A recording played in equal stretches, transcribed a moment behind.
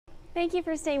Thank you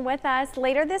for staying with us.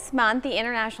 Later this month, the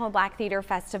International Black Theater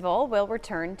Festival will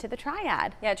return to the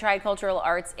Triad. Yeah, Triad Cultural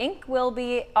Arts Inc. will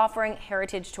be offering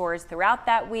heritage tours throughout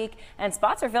that week, and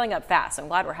spots are filling up fast. I'm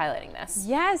glad we're highlighting this.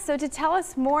 Yes, so to tell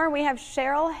us more, we have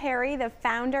Cheryl Harry, the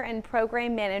founder and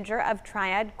program manager of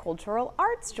Triad Cultural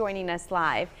Arts, joining us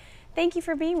live. Thank you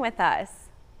for being with us.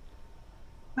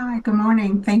 Hi, good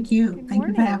morning. Thank you. Good Thank you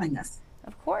for morning. having us.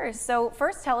 Of course. So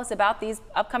first, tell us about these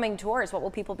upcoming tours. What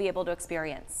will people be able to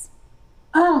experience?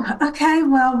 Oh, okay.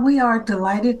 Well, we are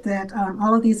delighted that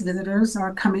all of these visitors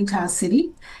are coming to our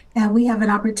city, and we have an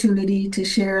opportunity to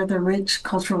share the rich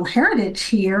cultural heritage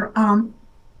here.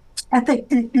 I think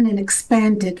in an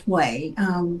expanded way,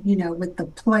 with the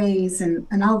plays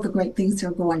and all the great things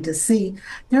they're going to see,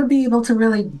 they'll be able to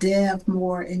really delve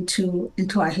more into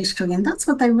our history, and that's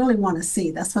what they really want to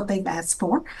see. That's what they've asked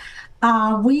for.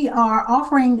 We are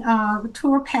offering a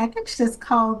tour package that's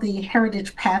called the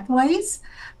Heritage Pathways,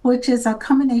 which is a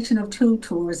combination of two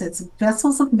tours. It's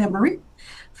Vessels of Memory,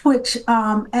 which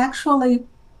actually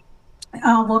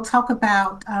we'll talk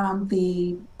about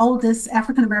the oldest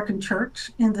African American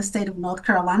church in the state of North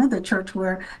Carolina, the church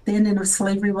where the ending of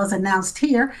slavery was announced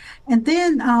here. And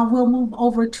then we'll move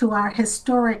over to our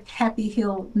historic Happy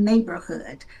Hill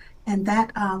neighborhood. And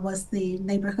that was the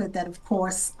neighborhood that, of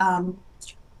course,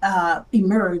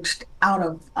 emerged out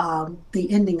of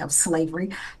the ending of slavery,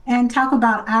 and talk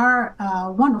about our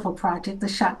wonderful project, the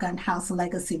Shotgun House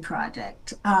Legacy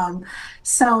Project.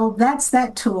 So that's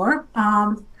that tour.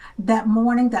 That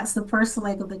morning, that's the first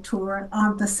leg of the tour.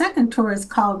 The second tour is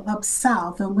called Up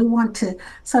South, and we want to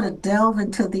sort of delve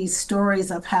into these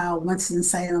stories of how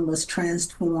Winston-Salem was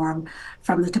transformed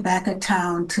from the tobacco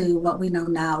town to what we know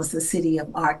now as the city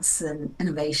of arts and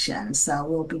innovation. So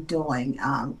we'll be doing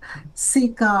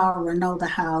Sika, Renolda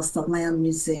House, the Lamb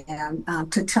Museum,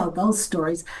 to tell those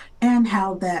stories and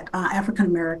how that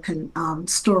African-American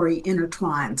story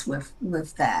intertwines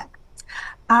with that.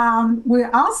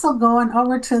 We're also going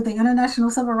over to the International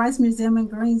Civil Rights Museum in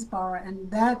Greensboro,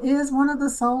 and that is one of the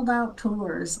sold out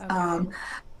tours. Okay.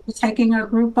 We're taking a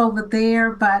group over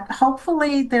there, but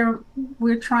hopefully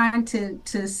we're trying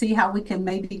to see how we can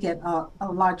maybe get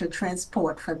a larger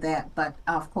transport for that. But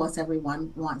of course,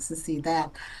 everyone wants to see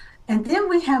that. And then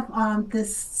we have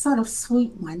this sort of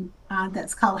sweet one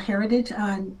that's called Heritage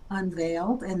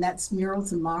Unveiled, and that's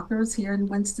murals and markers here in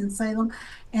Winston-Salem.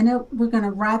 And we're going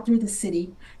to ride through the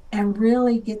city and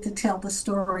really get to tell the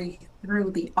story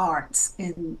through the arts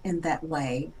in that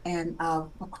way. And of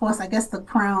course, I guess the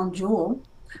crown jewel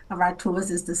of our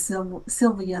tours is the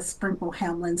Sylvia Sprinkle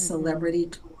Hamlin Celebrity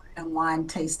Tour and Wine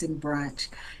Tasting Brunch.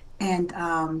 And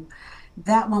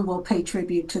that one will pay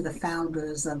tribute to the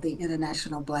founders of the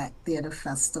International Black Theater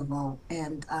Festival.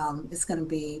 And it's going to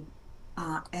be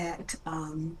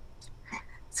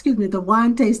the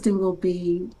wine tasting will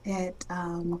be at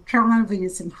Carolina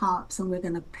Vineyards and Hops, and we're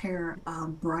going to pair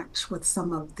brunch with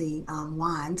some of the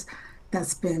wines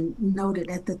that's been noted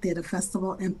at the theater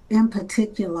festival, and in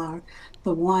particular,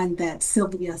 the one that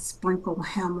Sylvia Sprinkle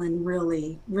Hamlin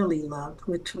really, really loved,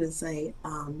 which was a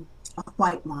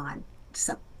white wine.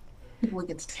 So people will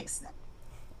get to taste that.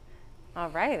 All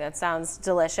right, that sounds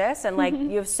delicious. And like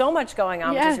you have so much going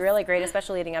on, Yes. which is really great,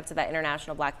 especially leading up to that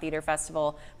International Black Theater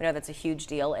Festival. We know that's a huge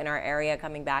deal in our area.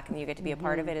 Coming back and you get to be a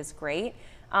part of it is great.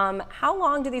 How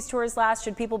long do these tours last?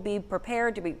 Should people be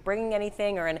prepared to be bringing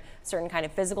anything or in a certain kind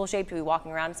of physical shape to be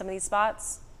walking around some of these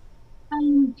spots?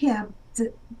 Yeah,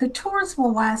 the tours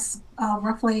will last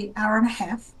roughly an hour and a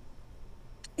half.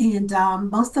 And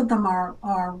most of them are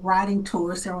riding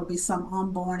tours. There will be some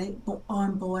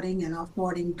onboarding and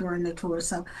offboarding during the tour.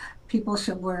 So people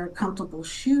should wear comfortable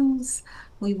shoes.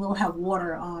 We will have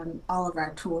water on all of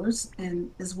our tours,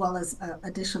 and as well as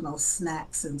additional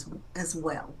snacks as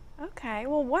well. Okay,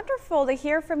 well, wonderful to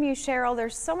hear from you, Cheryl.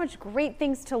 There's so much great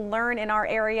things to learn in our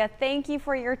area. Thank you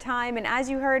for your time. And as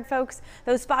you heard, folks,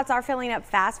 those spots are filling up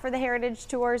fast for the Heritage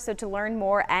Tours. So to learn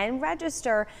more and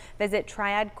register, visit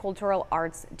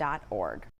triadculturalarts.org.